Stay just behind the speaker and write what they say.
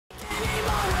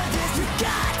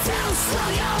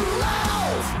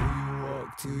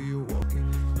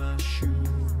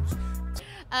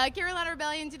Carolina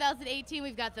Rebellion 2018,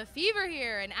 we've got the Fever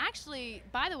here. And actually,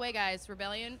 by the way, guys,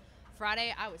 Rebellion,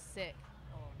 Friday, I was sick.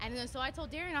 And then, so I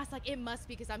told Darren, I was like, it must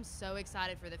be because I'm so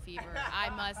excited for the Fever. I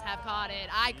must have caught it.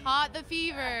 I caught the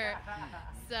Fever.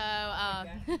 So I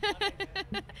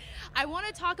want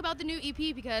to talk about the new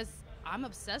EP because I'm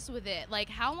obsessed with it. Like,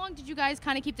 how long did you guys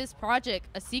kind of keep this project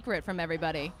a secret from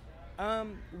everybody?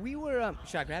 We were,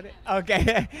 should I grab it?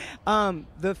 Okay.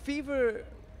 The Fever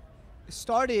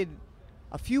started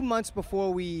a few months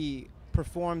before we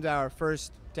performed our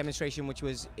first demonstration, which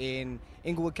was in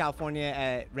Inglewood, California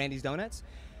at Randy's Donuts.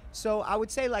 So I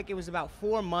would say like it was about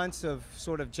 4 months of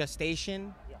sort of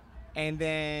gestation. Yeah. And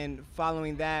then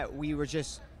following that, we were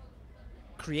just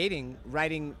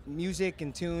writing music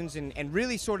and tunes and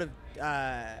really sort of,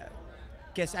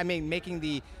 making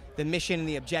the mission and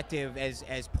the objective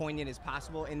as poignant as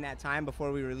possible in that time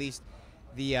before we released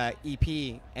the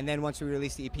EP. And then once we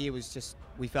released the EP, it was just,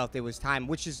 we felt it was time,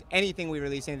 which is anything we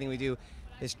release, anything we do,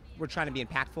 is we're trying to be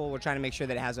impactful. We're trying to make sure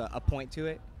that it has a point to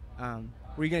it.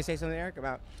 Were you going to say something, Eric,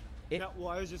 about it? No,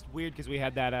 well, it was just weird because we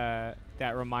had that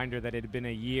reminder that it had been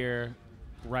a year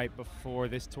right before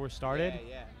this tour started.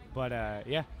 Yeah. But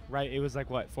yeah, right. It was like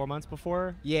what, 4 months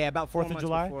before? Yeah, about 4 months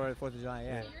July? before 4th of July.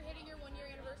 Yeah. So you're hitting your 1-year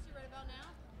anniversary right about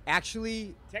now?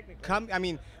 Actually,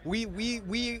 technically,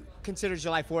 we consider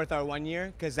July 4th our 1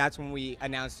 year because that's when we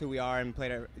announced who we are and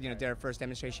played our, did our first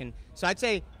demonstration. So I'd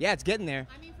say, yeah, it's getting there.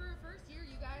 I mean, for your first year,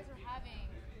 you guys are having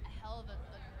a hell of a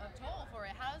toll for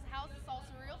it. How's this all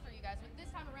surreal for you guys? But this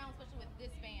time around, especially with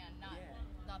this band,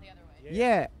 not the other way.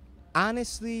 Yeah,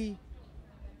 honestly,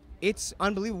 it's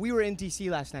unbelievable. We were in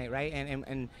DC last night, right?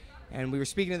 And we were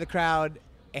speaking to the crowd,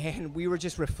 and we were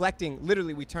just reflecting.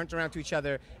 Literally, we turned around to each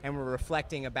other and were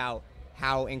reflecting about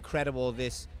how incredible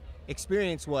this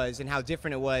experience was and how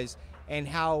different it was and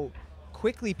how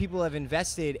quickly people have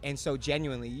invested and so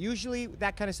genuinely. Usually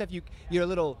that kind of stuff, you're a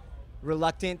little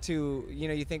reluctant to,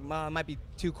 you think, it might be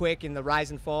too quick and the rise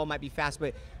and fall might be fast,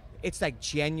 but it's like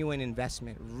genuine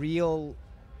investment, real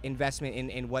investment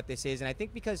in what this is. And I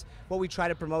think because what we try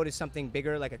to promote is something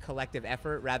bigger, like a collective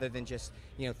effort, rather than just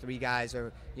 3 guys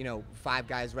or 5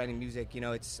 guys writing music.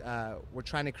 It's we're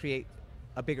trying to create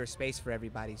a bigger space for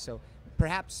everybody. So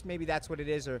perhaps maybe that's what it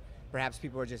is, or perhaps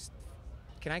people are just,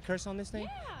 can I curse on this thing?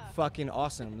 Yeah. Fucking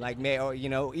awesome. Like,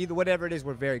 either whatever it is,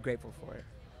 we're very grateful for it.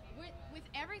 With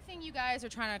everything you guys are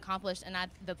trying to accomplish and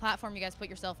the platform you guys put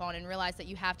yourself on and realize that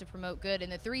you have to promote good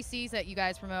and the 3 C's that you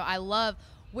guys promote, I love.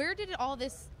 Where did all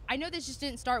this, I know this just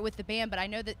didn't start with the band, but I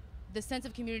know that the sense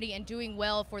of community and doing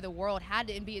well for the world had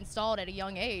to be installed at a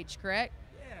young age, correct?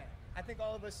 Yeah, I think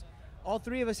all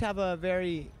 3 of us have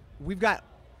we've got,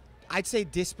 I'd say,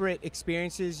 disparate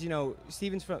experiences.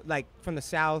 Steven's from the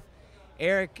South.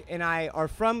 Eric and I are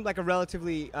from like a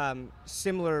relatively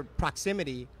similar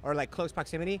proximity, or like close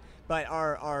proximity, but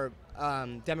our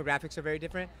demographics are very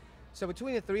different. So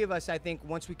between the 3 of us, I think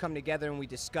once we come together and we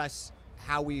discuss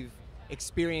how we've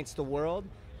experienced the world,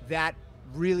 that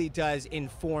really does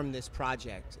inform this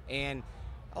project. And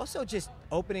also just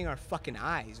opening our fucking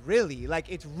eyes, really. Like,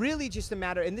 it's really just a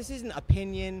matter, and this isn't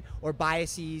opinion or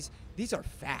biases, these are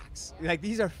facts. Like,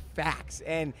 these are facts,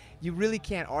 and you really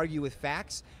can't argue with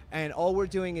facts, and all we're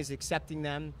doing is accepting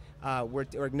them, we're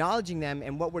acknowledging them,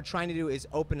 and what we're trying to do is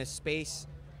open a space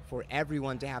for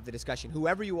everyone to have the discussion.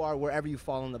 Whoever you are, wherever you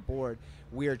fall on the board,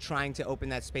 we are trying to open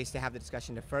that space to have the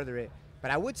discussion, to further it. But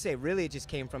I would say really it just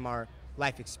came from our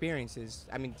life experiences.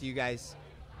 I mean, do you guys?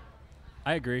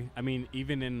 I agree. I mean,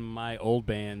 even in my old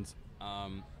band,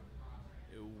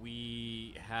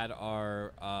 we had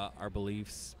our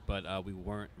beliefs, but we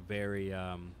weren't very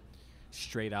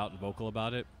straight out and vocal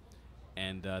about it.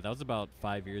 And that was about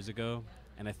 5 years ago.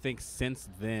 And I think since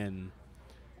then,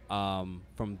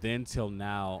 from then till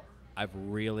now, I've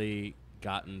really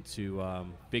gotten to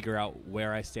figure out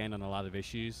where I stand on a lot of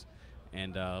issues,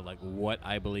 and like what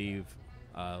I believe,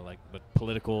 like with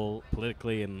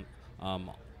politically and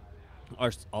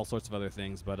all sorts of other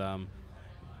things. But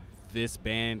this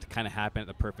band kind of happened at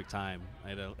the perfect time.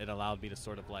 It allowed me to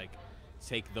sort of like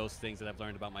take those things that I've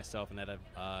learned about myself and that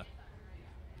I've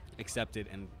accepted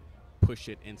and push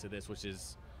it into this, which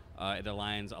is it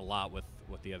aligns a lot with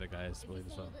what the other guys believe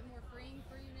as well. Is this a little bit more freeing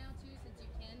for you now too, since you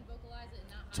can vocalize it and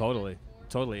not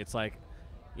Totally. It's like,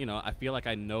 I feel like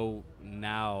I know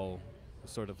now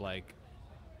sort of like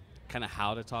kind of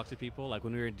how to talk to people. Like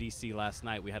when we were in DC last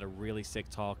night, we had a really sick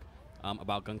talk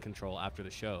about gun control after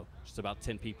the show, just about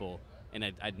 10 people. And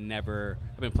I've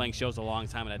been playing shows a long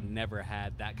time, and I'd never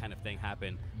had that kind of thing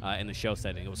happen in the show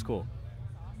setting. It was cool.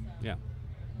 Yeah.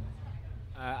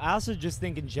 I also just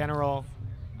think in general,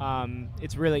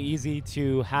 it's really easy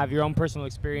to have your own personal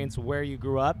experience where you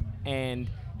grew up and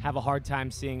have a hard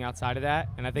time seeing outside of that.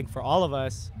 And I think for all of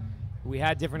us, we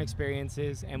had different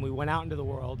experiences and we went out into the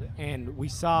world and we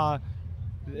saw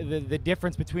the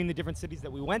difference between the different cities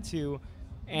that we went to.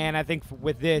 And I think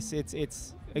with this,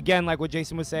 it's again, like what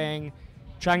Jason was saying,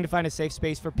 trying to find a safe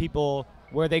space for people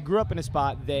where they grew up in a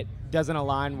spot that doesn't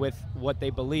align with what they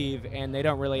believe and they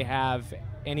don't really have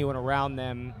anyone around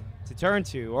them to turn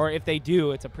to, or if they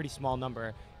do, it's a pretty small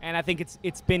number. And I think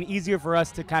it's been easier for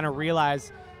us to kind of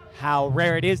realize how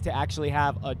rare it is to actually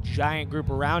have a giant group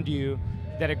around you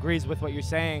that agrees with what you're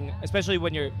saying, especially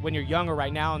when you're younger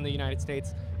right now in the United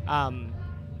States. And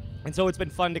so it's been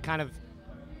fun to kind of,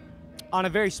 on a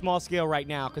very small scale right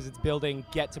now, because it's building,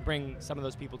 get to bring some of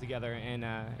those people together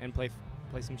and play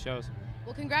some shows.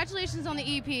 Well, congratulations on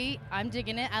the EP. I'm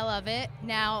digging it. I love it.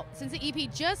 Now, since the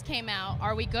EP just came out,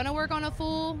 are we gonna work on a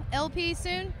full LP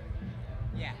soon?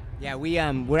 Yeah. We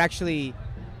have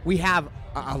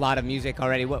a lot of music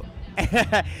already.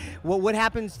 What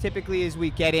happens typically is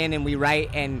we get in and we write,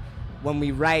 and when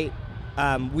we write,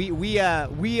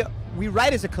 we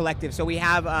write as a collective. So we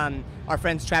have our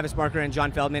friends Travis Barker and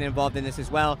John Feldman involved in this as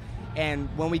well. And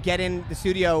when we get in the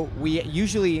studio, we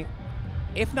usually,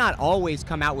 if not always,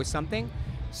 come out with something.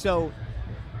 So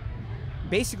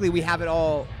basically we have it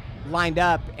all lined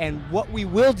up, and what we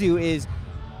will do is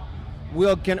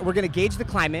we're gonna gauge the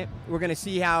climate. We're gonna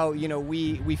see how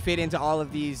we fit into all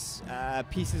of these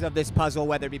pieces of this puzzle,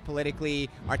 whether it be politically,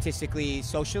 artistically,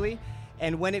 socially.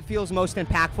 And when it feels most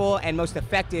impactful and most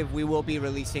effective, we will be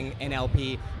releasing an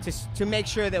LP to make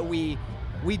sure that we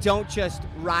don't just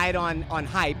ride on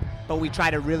hype, but we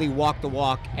try to really walk the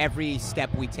walk every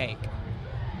step we take.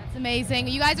 That's amazing.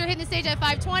 You guys are hitting the stage at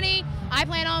 5:20. I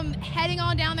plan on heading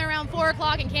on down there around 4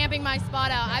 o'clock and camping my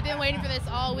spot out. I've been waiting for this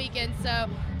all weekend, so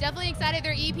definitely excited.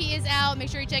 Their EP is out. Make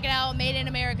sure you check it out. Made in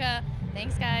America.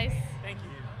 Thanks, guys.